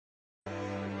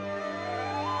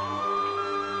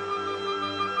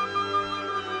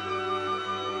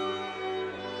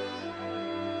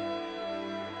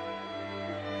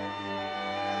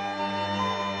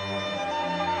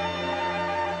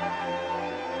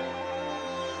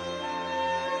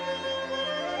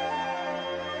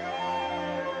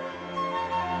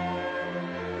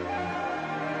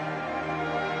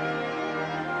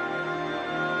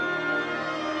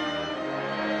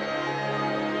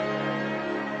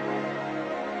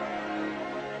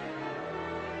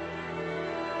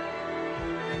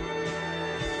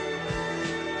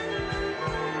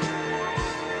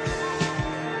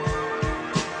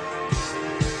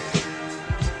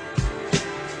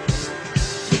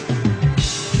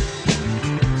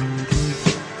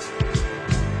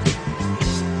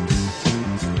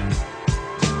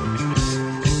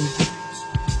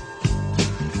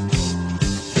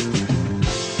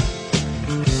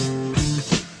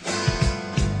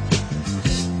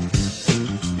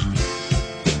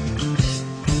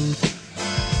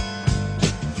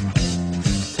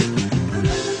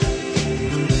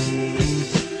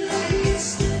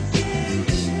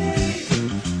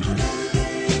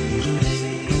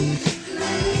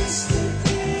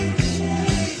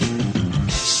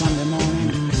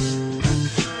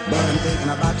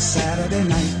about Saturday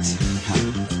night.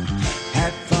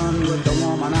 Had fun with the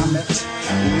woman I met,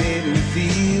 who made me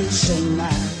feel so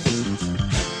nice.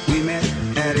 We met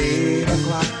at 8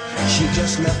 o'clock, she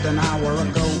just left an hour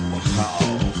ago.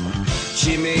 Oh,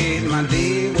 she made my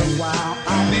day worthwhile,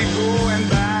 I'll be going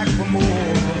back for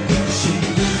more. She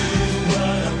did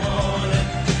what I wanted,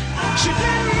 she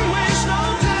didn't waste no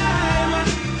time.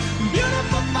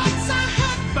 Beautiful thoughts I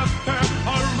had for her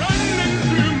are running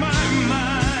through my mind.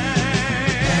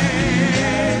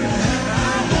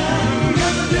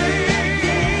 Another day,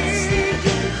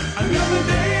 another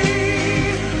day,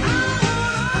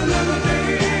 another day,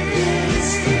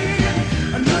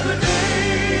 another day.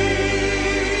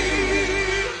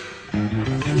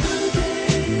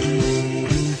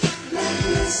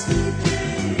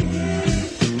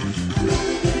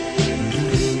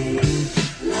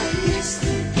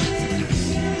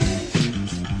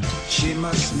 She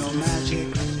must know magic,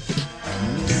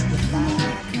 mystified.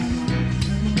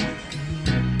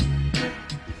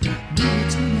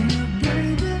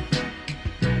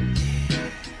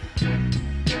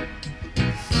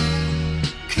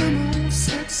 Come on,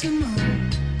 sexy mama,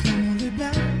 come on, lay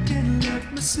back and let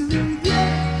me soothe ya.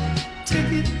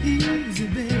 Take it easy,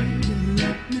 baby,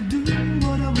 let me do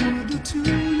what I wanna do to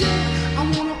you. I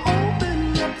wanna open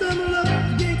up the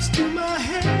love gates to my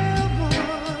heaven.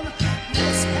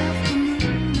 This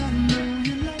afternoon, I know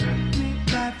you like me,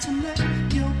 but tonight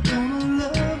you're gonna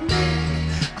love me.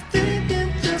 I think in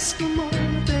just a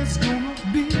moment there's gonna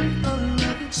be a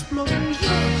love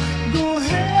explosion. Go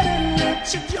ahead and let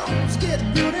your jaws get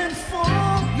good and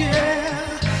funky.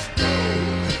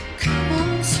 Come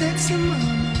on, sexy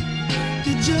mama,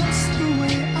 you're just the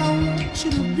way I want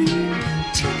you to be.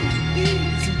 Take it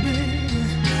easy, baby.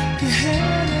 Go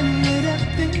ahead and lay that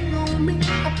thing on me.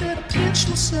 I better pinch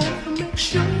myself and make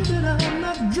sure that I'm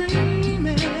not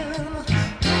dreaming.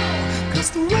 'Cause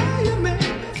the way you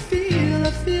make me feel,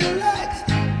 I feel like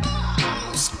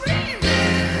I'm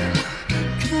screaming.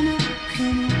 Come on,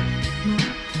 come on, come on, come on.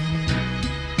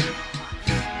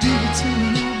 Do it to me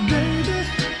now, baby.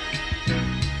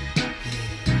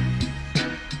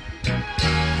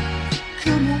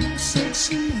 Come on,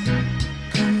 sexy man,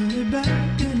 come on, lay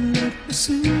back and let me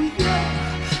see ya.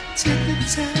 Take the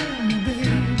time,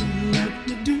 baby, let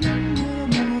me do what I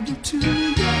wanna do to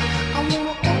ya. I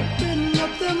wanna open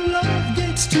up them love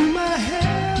gates to my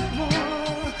heaven.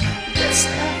 This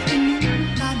afternoon,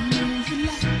 I know you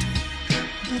like me,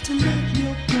 but tonight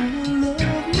you're gonna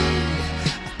love me.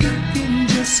 I think in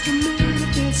just a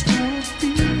minute there's gonna be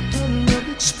a love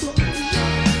explosion.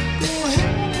 Go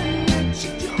ahead and let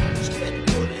your jaws get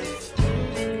good and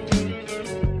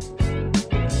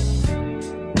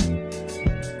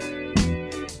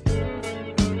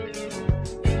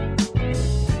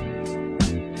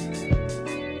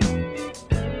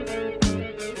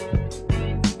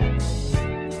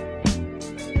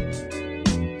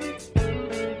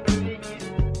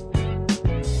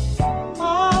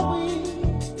Are we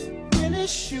really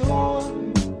sure?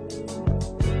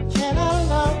 Can a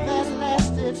love that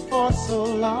lasted for so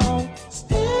long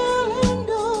still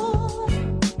endure?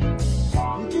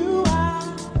 Do I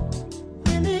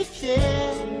really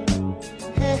care?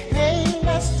 Hey, hey,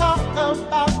 let's talk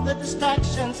about the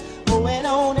distractions going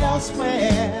on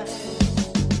elsewhere.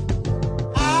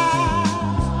 I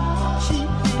keep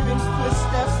hearing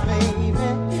footsteps, baby,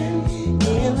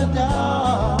 in the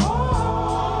dark.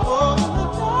 Oh, in the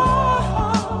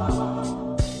dark.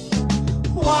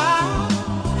 Why?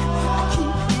 I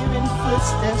keep hearing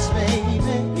footsteps,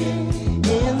 baby,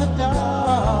 in the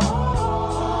dark.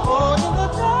 Oh, in the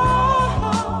dark.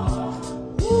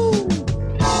 Ooh.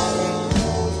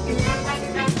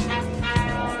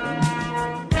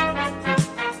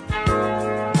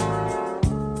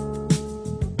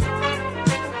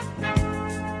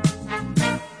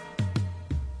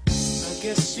 I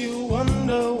guess you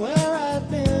wonder where I've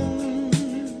been.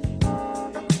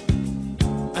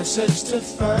 I searched to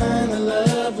find the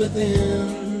love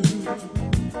within.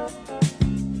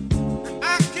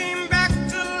 I came back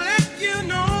to let you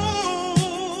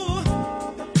know,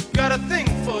 got a thing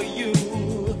for you,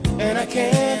 and I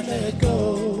can't let it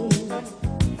go.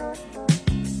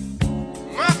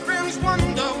 My friends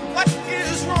wonder what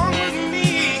is wrong with me.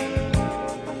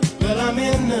 Well, I'm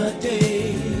in a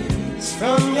daze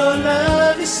from your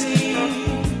love, you see.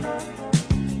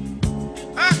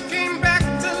 I came back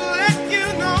to let you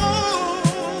know,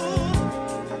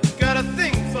 got a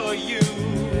thing for you,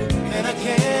 and I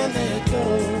can't let go.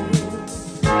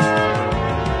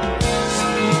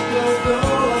 Some people go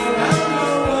around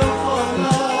the world for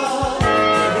love,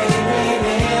 but they may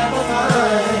never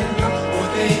find what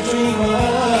they dream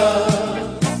of.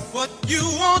 What you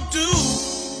won't do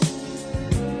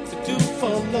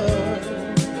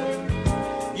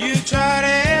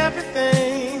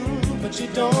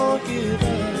don't give up.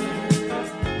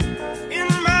 In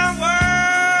my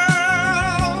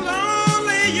world,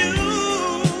 only you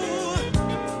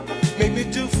make me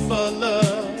do for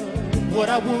love what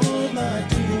I would not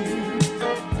do.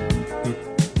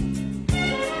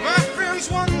 My friends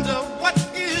wonder what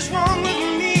is wrong with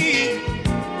me.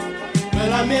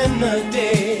 Well, I'm in the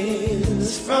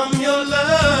days from your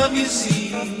love, you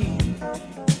see.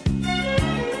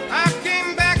 I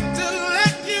came back to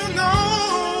let you know,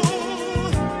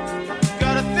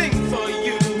 got a thing for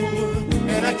you,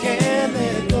 and I can't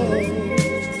let go.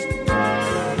 I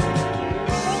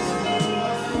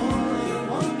only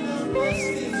wonder what's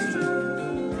this.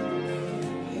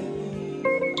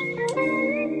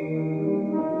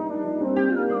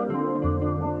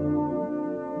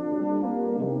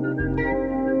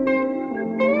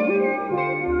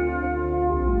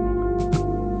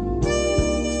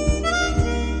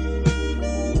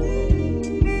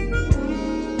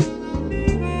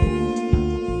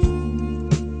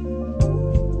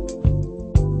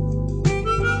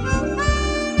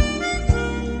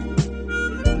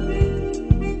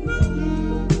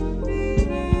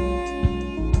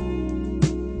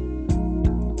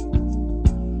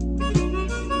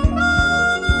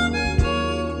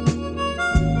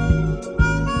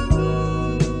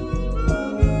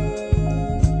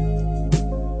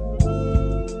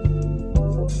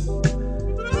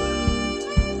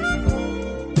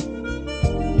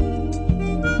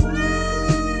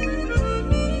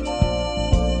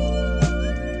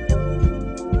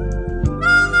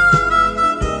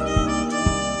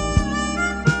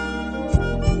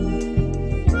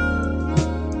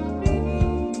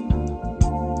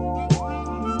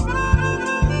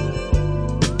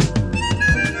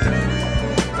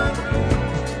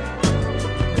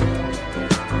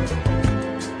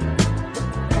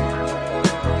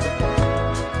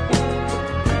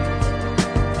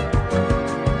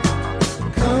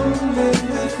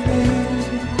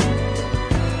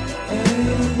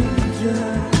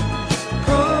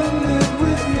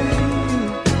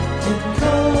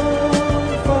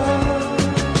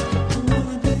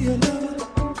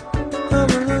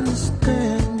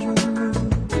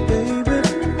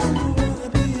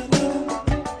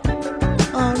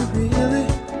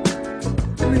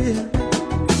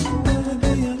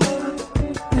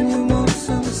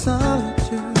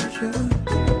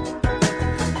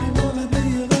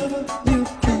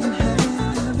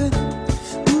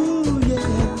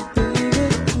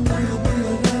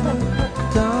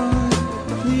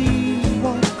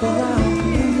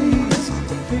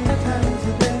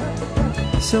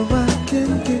 So I can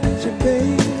get you,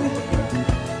 baby.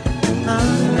 I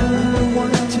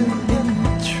want to be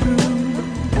true.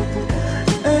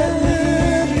 At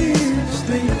least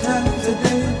 3 times a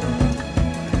day.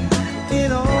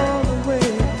 In all the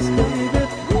ways, baby.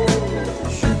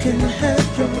 You can have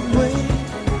your way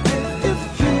if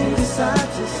you decide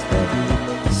to stay.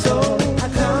 So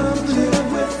come live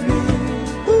with me.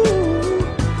 Ooh,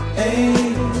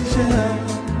 angel.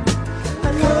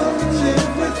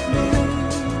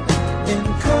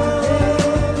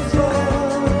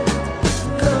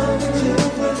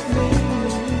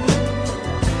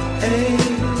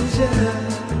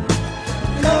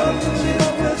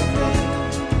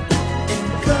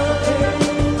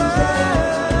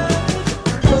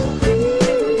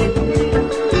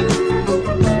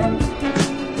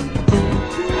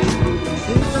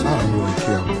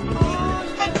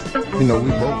 You know,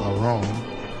 we both are wrong,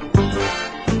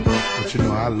 but you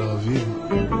know I love you,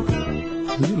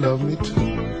 and you love me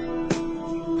too.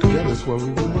 Together is where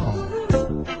we belong.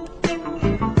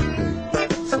 Hey,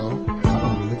 so I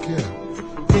don't really care.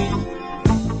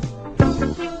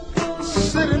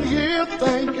 Sitting here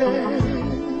thinking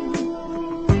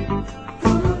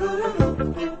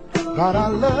about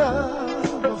our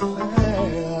love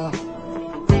affair.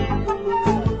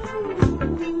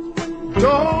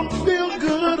 Don't feel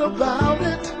good about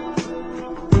it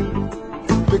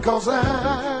because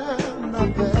I'm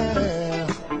not there.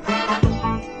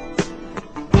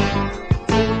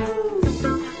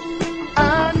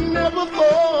 I never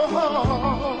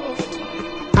thought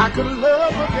I could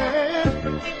love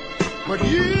again, but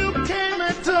you came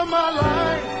into my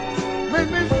life,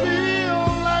 made me feel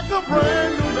like a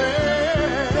brand new man.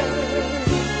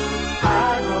 I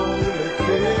don't really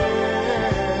care.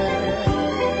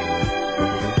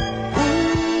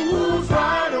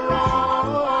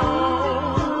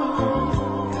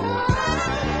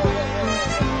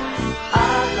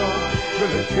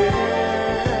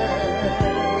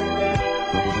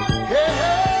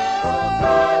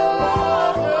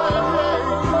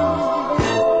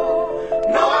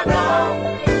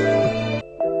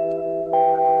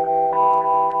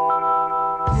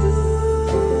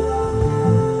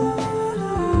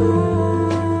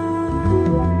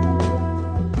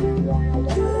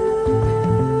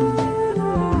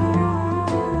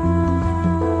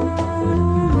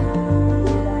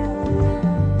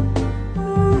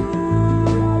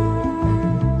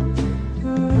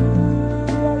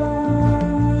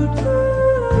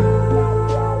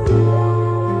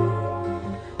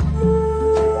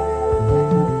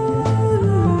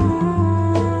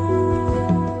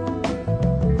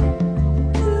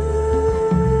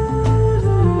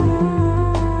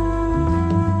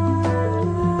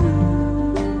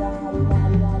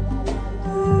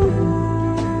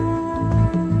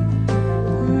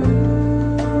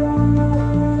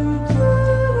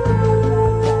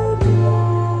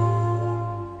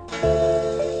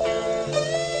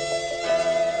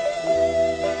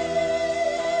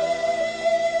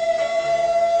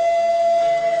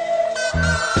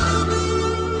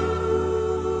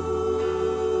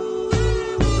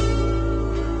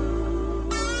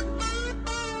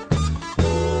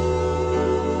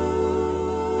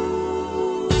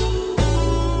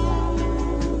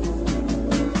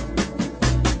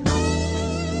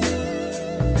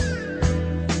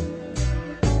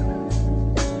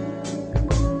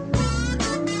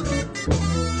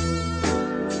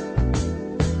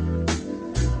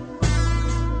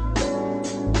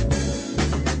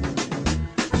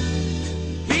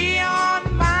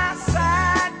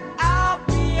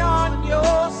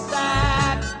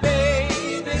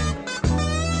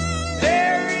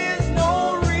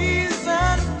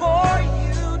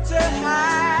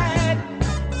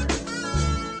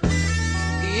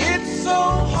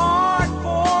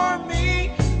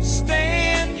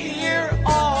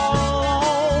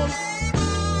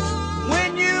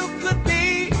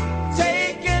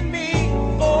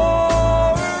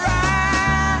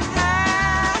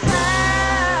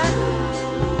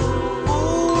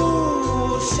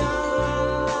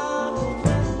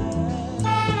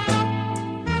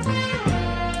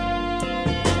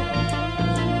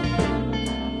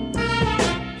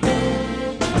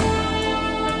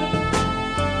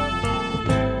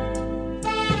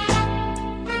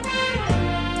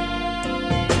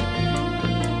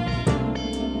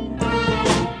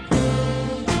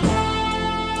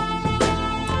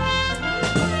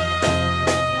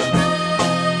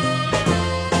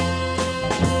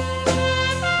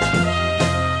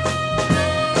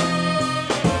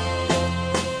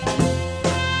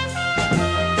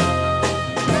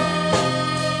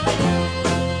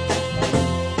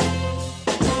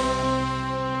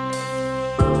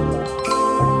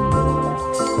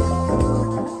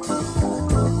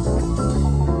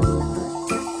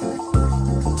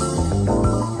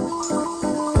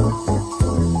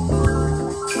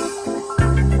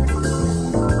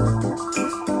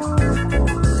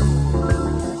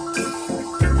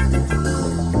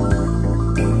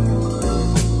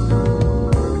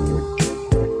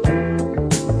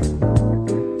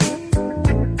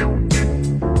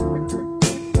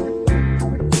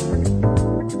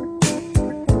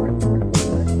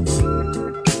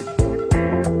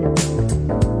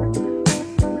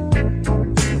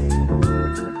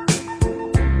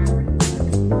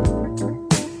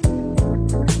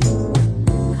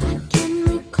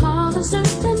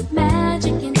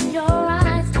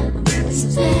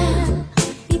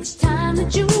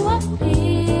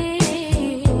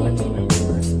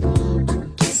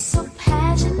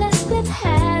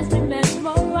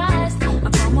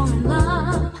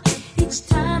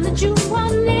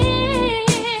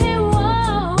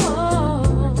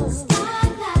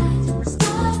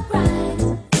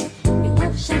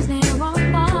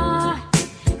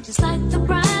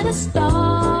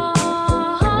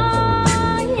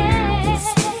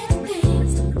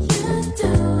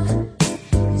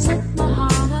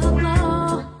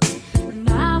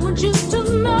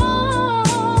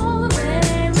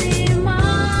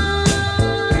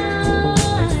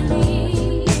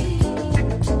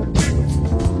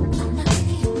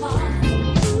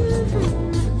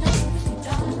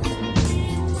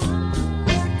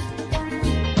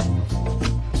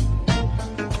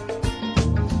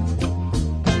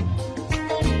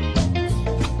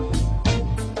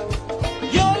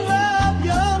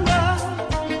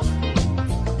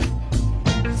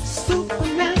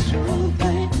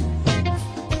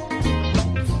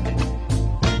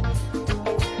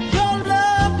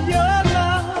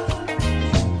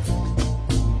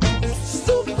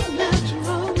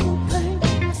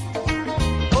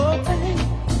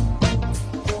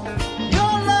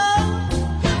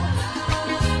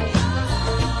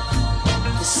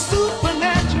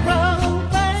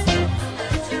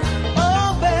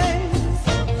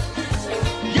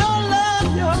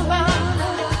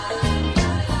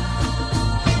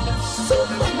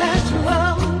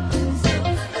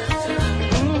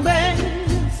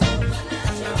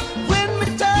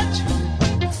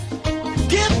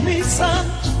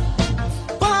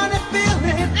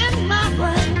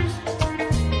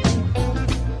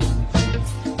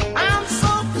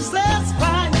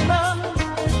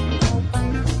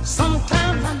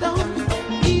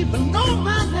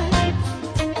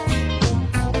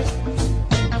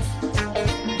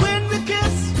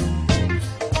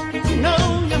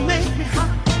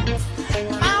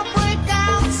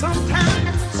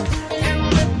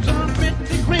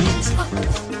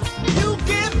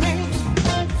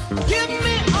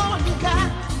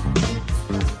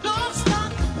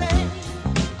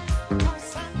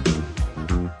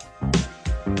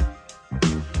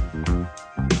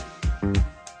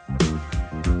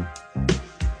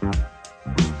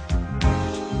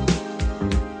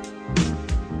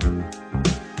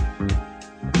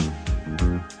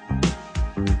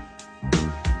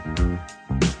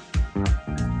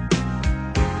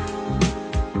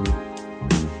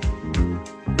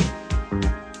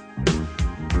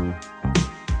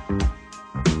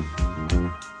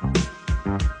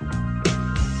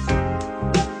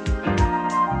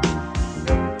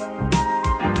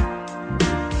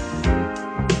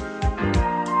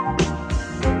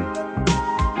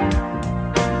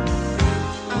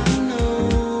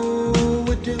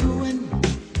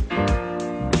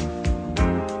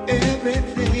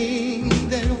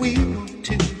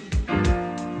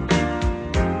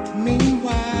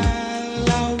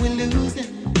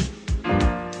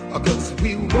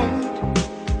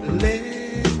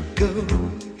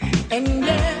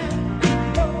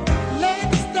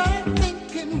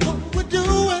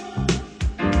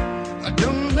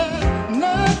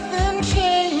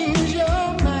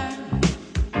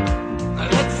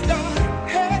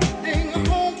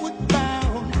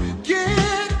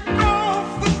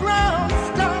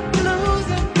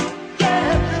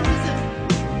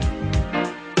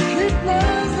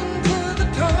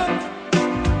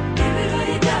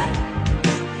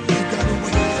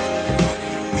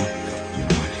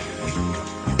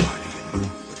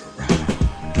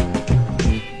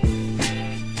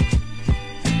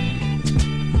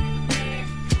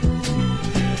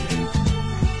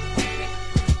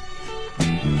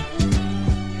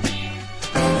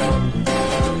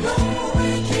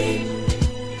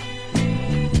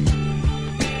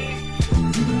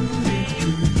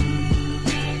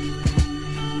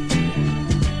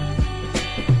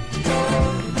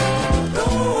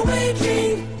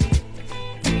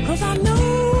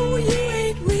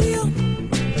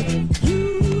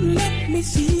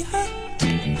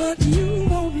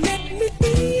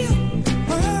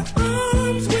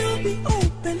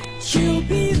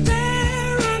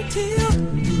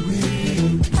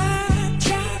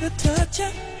 gotcha,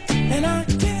 and I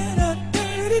get a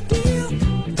dirty deal.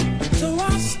 So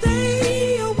I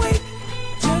stay awake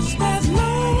just as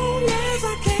long as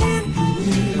I can.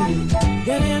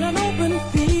 Get in an open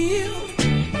field,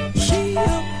 she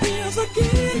appears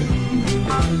again.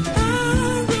 I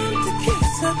run to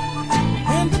kiss her,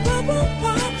 and the bubble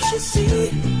pop she see.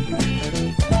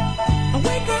 I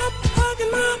wake up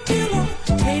hugging my pillow,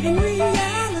 hating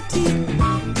reality.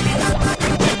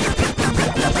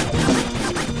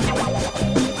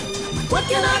 What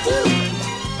can I do?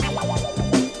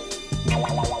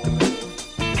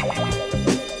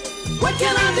 What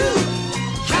can I do?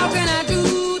 How can I do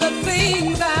the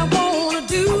things I wanna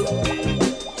do?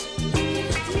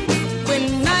 When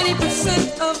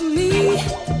 90% of me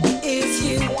is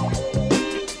you.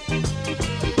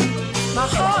 My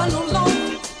heart no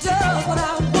longer does what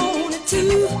I want it to.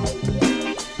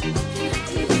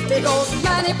 Because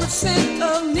 90%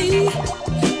 of me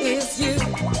is you.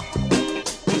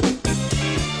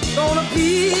 Gonna be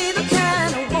the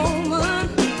kind of woman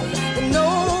that no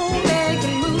man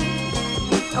can move.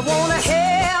 I wanna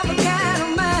have the kind of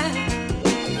mind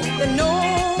that no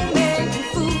man can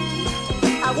fool.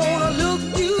 I wanna look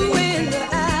you in the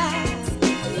eyes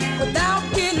without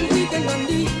getting weak in my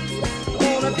knees. I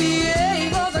wanna be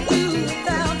able to do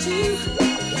without you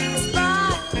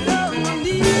despite of my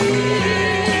needs.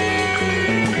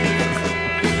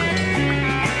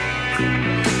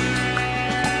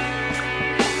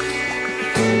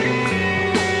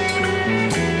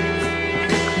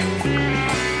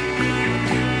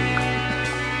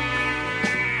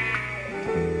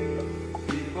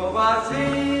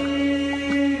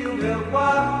 Vazio meu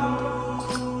quarto,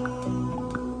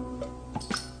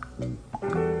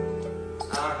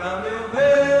 a cama eu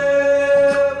meu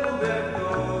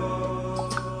cobertor.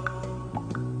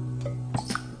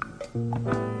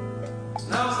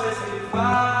 Não sei se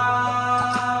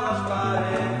falo as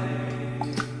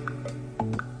paredes,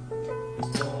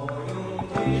 ponho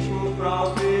disco pra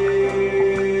ouvir.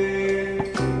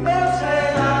 Eu sei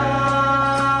lá.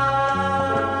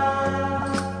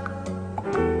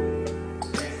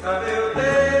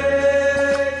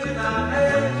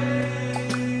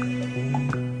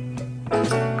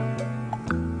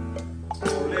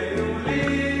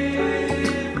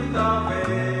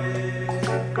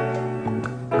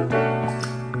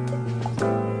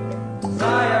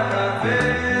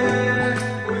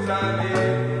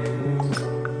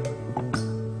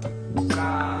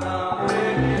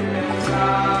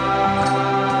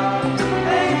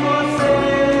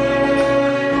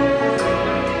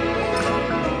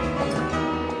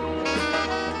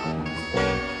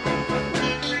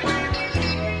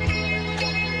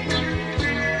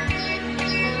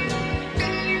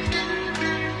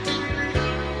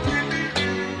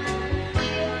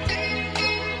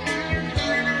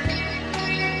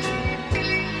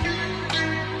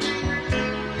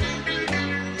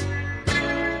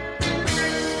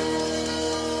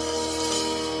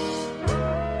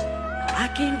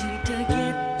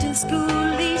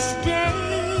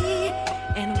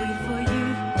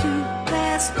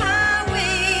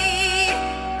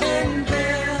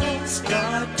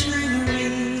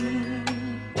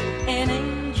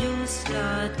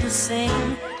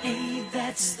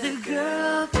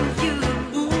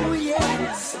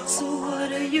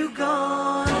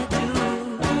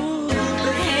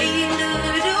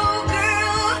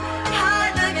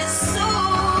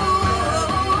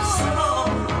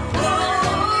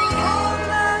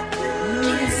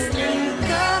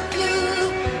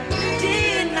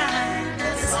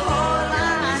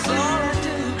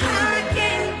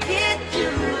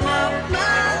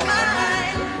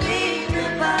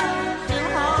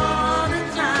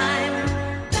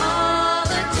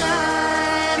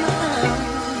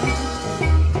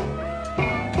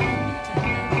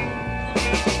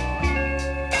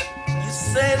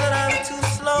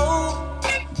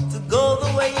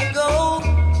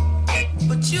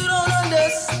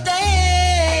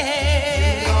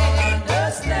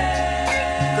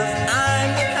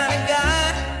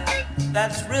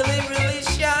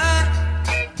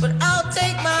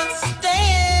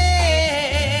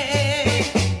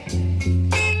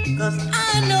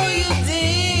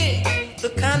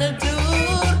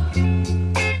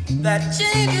 That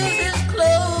changes his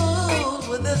clothes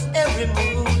with his every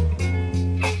move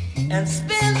and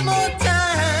spends more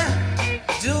time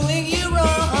doing you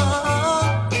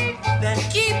wrong than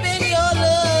keeping your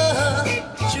love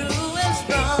true and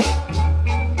strong.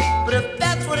 But if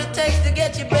that's what it takes to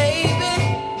get you, baby,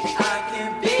 I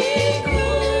can be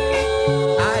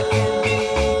cool. I can be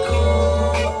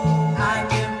cool. I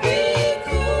can be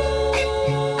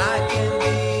cool. I can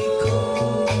be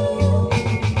cool.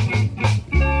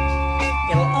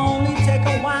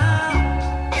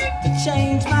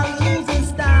 change my losing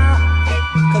style,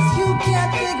 'cause you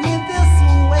can't dig me this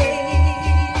way.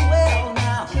 Well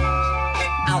now,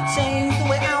 I'll change the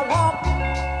way I walk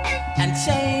and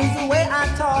change the way I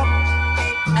talk,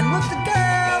 and with the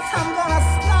girls I'm gonna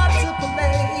start to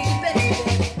play, baby.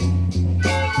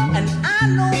 And I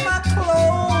know my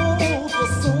clothes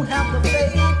will soon have to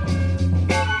fade,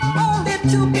 only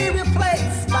to be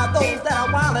replaced by those that are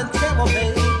wild and terrible,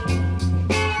 baby.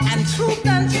 And truth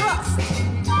and trust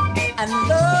and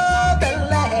love that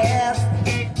lasts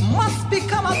must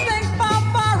become a thing far,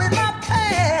 far in my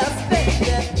past,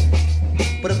 baby.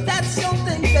 But if that's your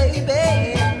thing, baby,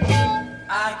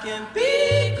 I can be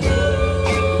cool.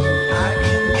 I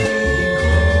can be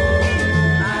cool.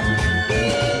 I can be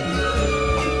cool.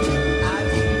 I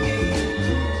can be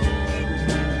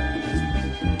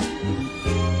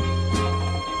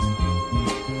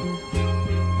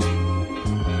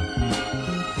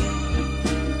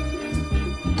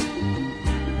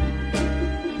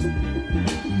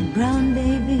brown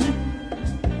baby,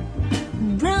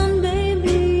 brown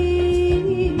baby.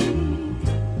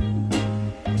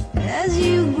 As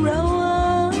you grow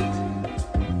up,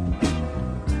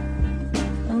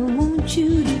 I want you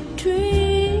to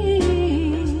drink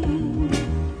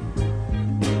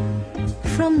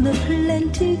from the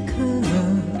plenty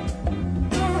cup.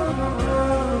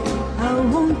 I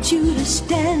want you to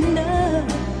stand up,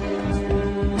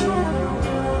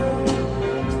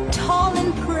 tall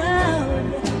and proud.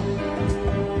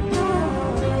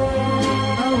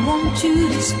 I want you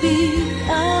to speak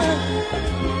up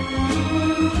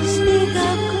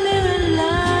clear and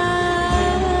loud.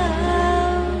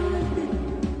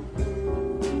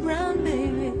 Brown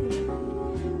baby,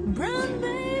 brown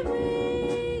baby.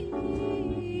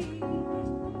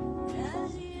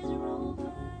 As years roll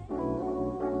by.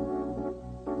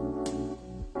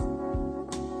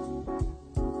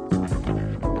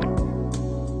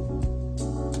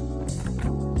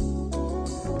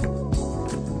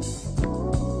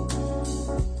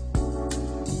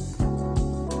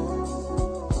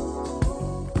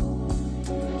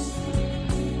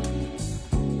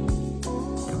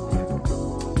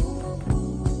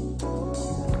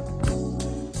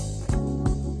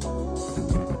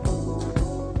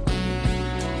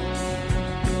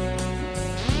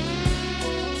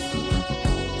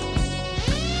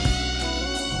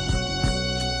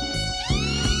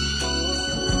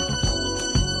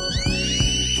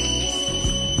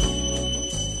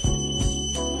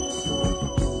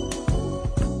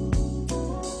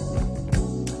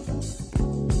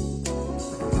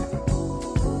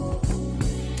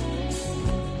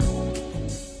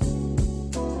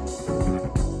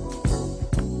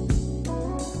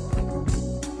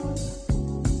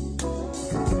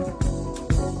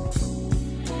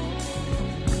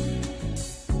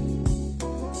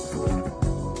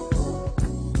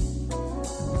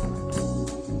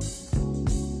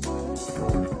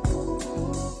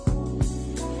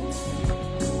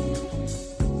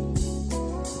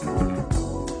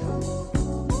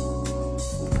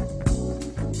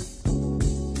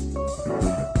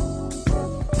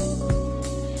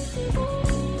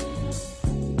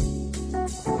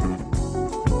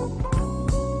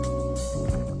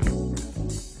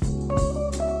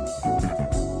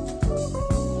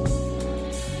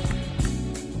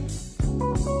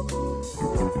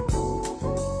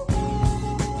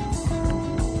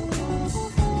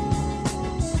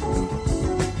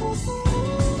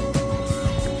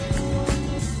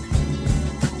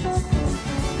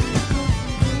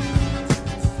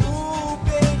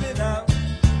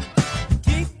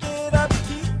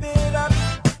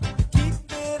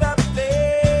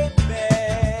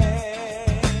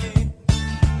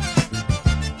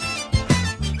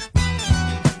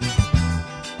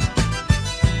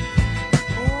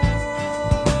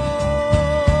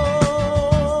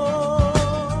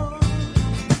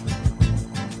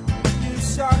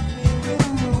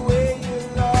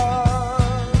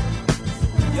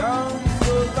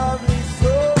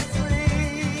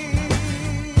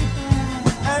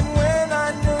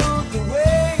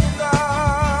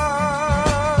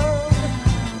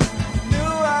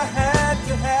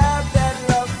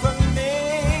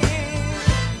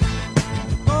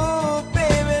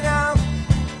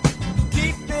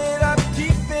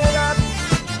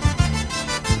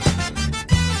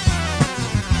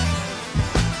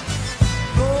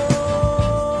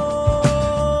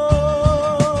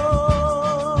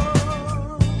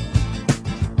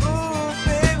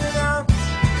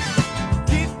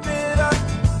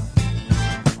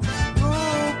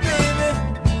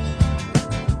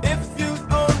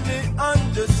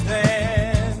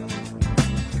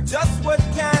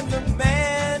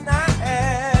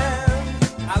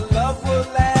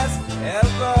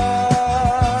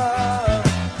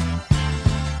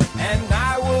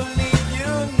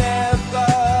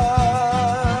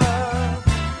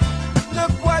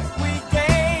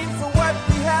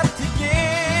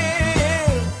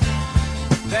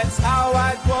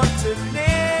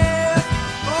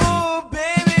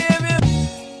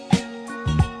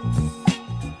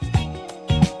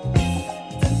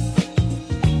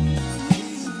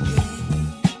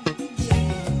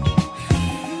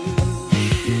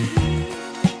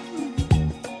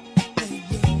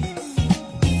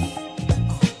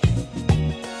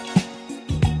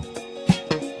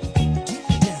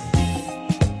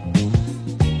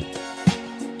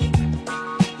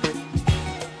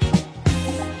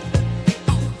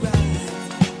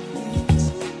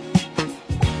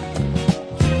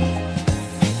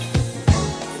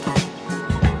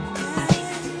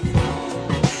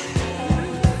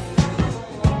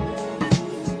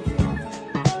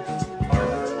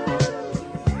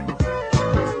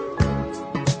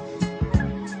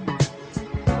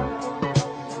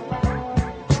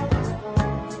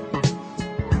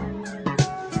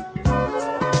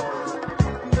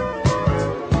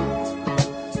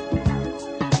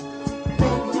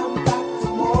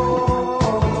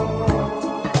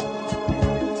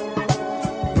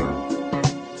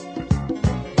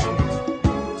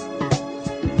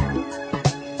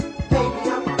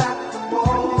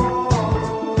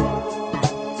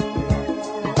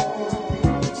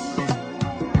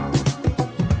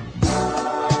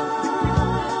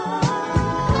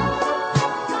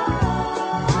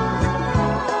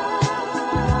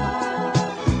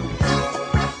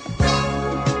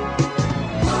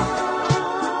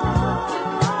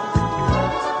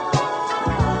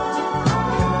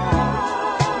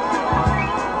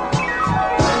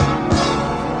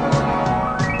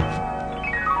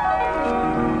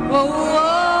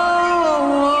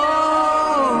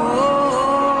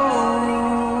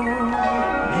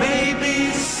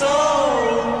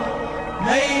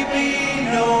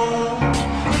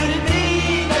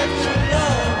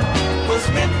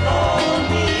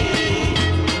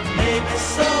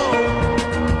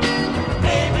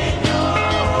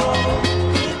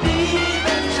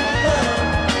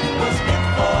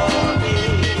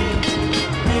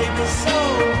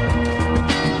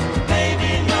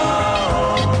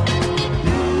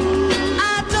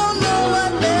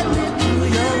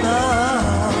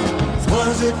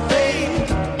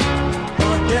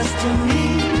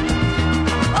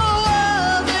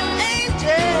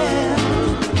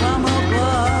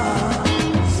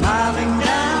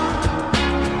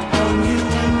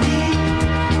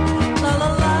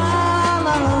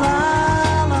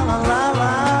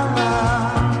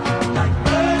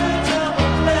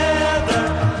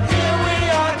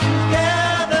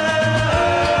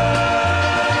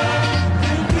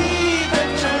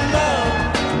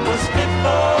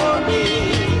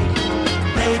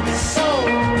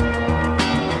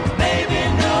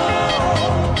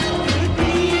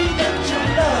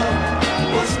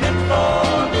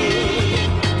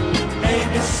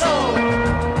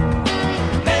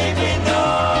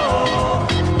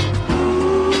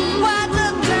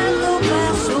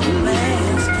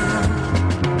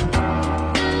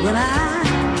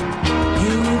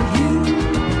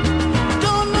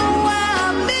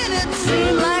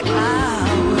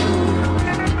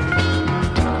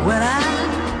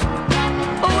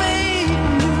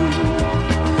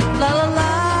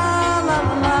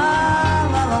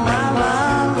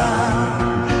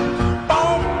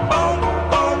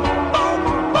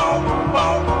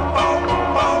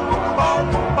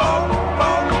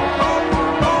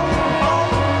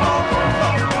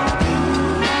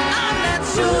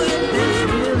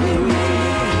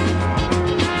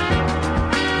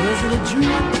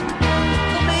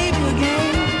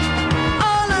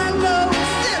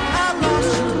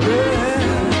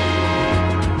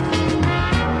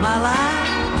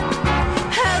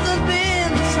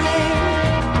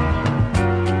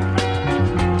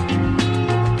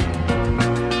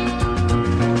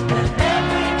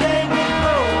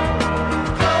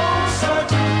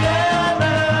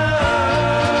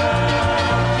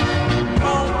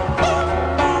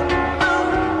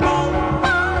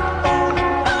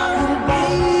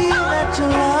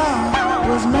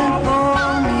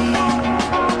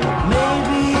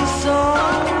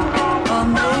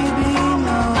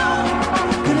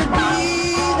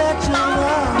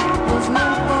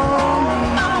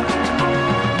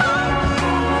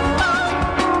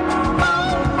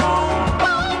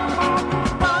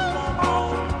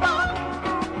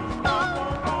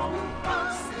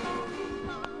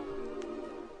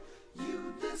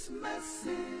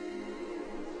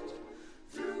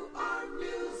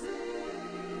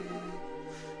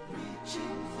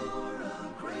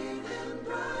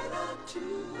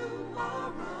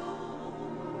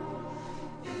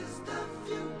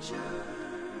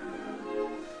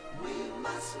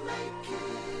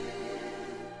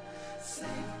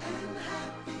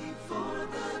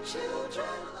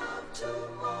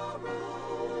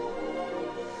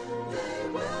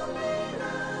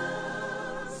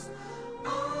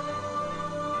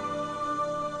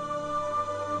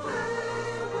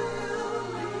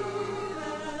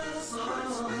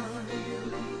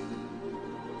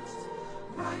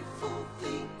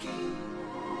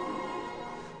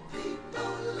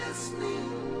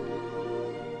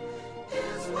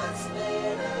 What's next?